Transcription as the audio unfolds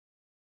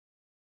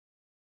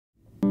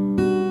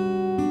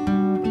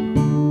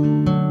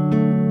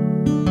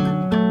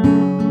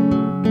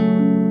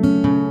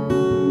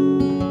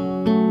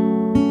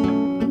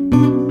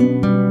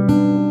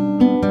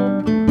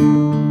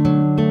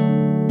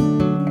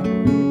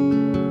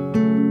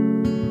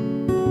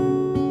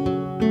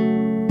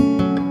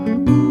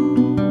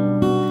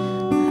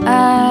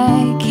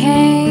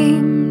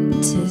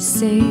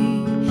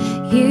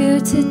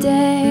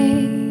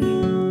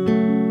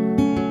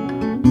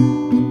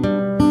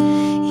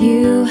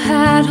You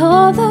had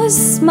all those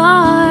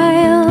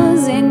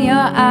smiles in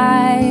your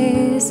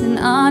eyes and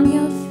on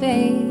your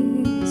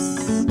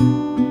face,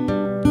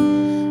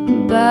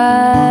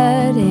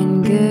 but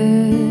in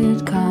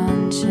good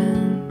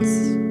conscience.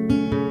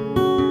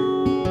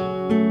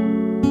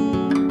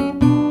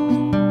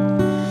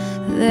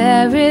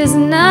 There is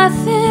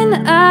nothing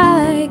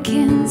I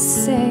can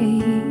say.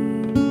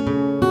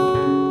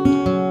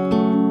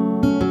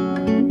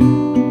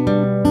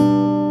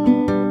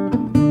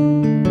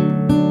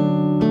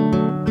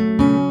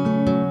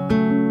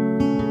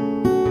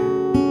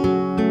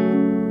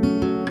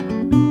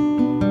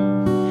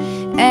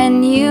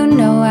 And you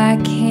know I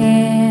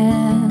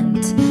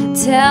can't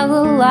tell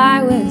a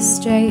lie with a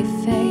straight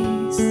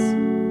face.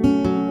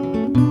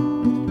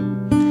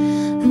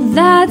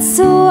 That's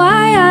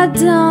why I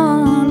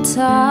don't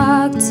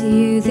talk to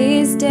you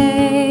these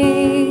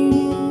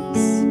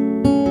days,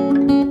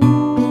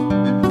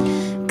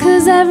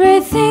 'cause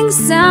everything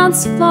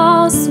sounds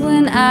false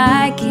when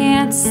I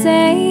can't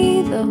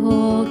say the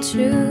whole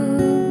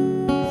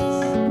truth.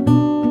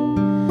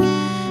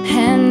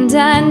 And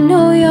I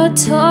know you're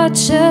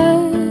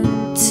tortured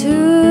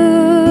too.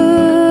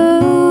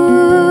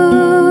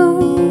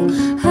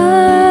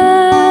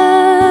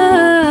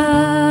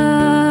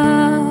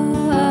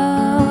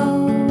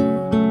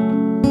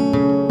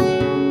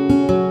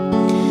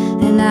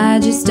 And I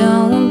just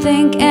don't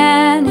think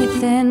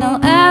anything'll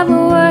ever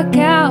work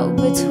out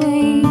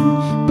between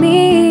me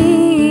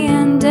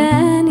and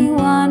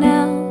anyone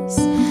else.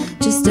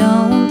 Just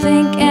don't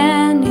think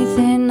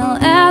anything'll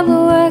ever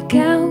work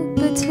out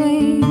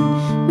between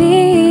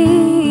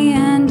me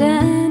and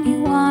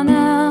anyone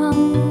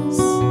else.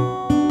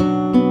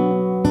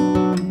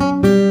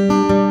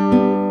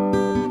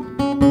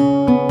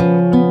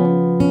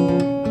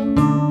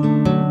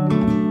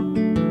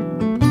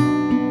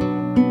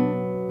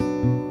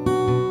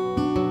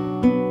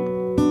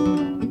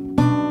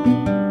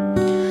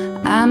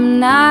 I'm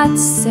not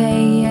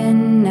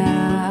saying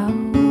now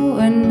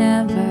or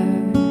never.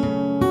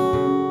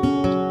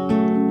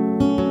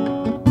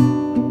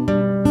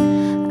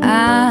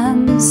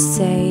 I'm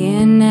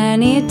saying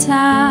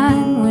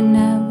anytime,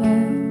 whenever.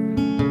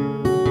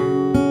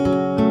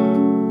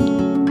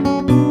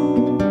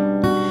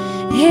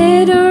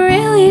 It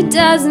really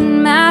doesn't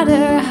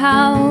matter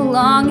how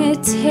long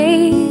it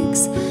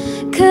takes,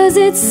 'cause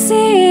it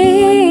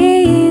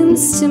seems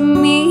to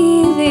me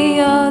that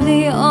you're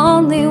the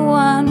only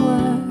one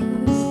worth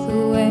the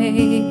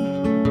wait.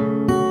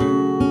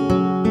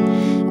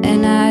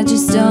 And I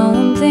just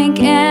don't think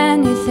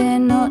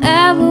anything'll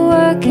ever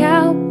work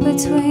out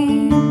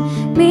between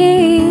me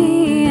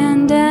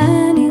and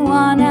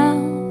anyone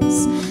else.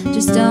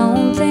 Just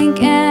don't think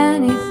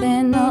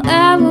anything'll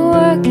ever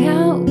work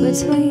out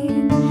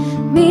between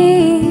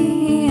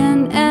me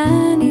and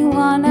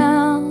anyone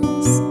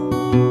else.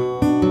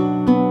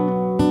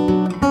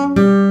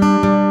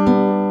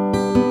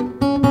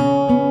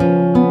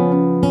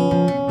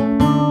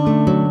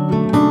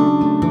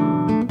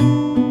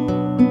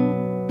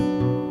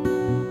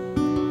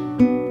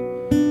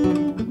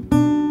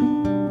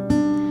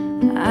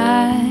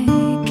 I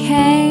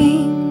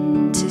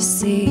came to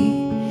see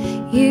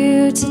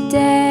you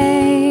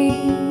today.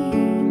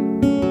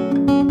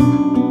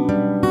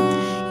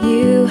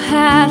 You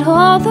had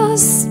all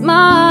those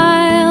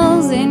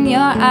smiles in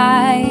your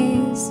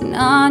eyes and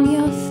on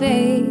your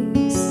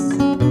face,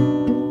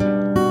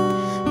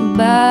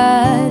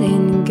 but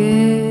in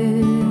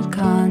good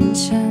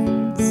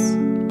conscience.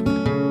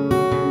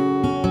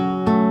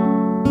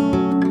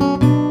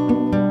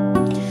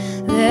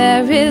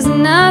 There is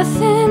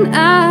nothing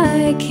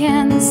I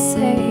can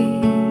say.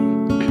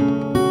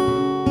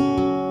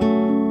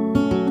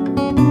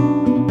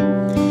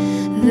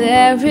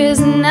 There is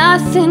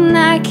nothing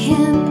I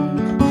can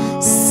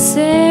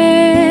say.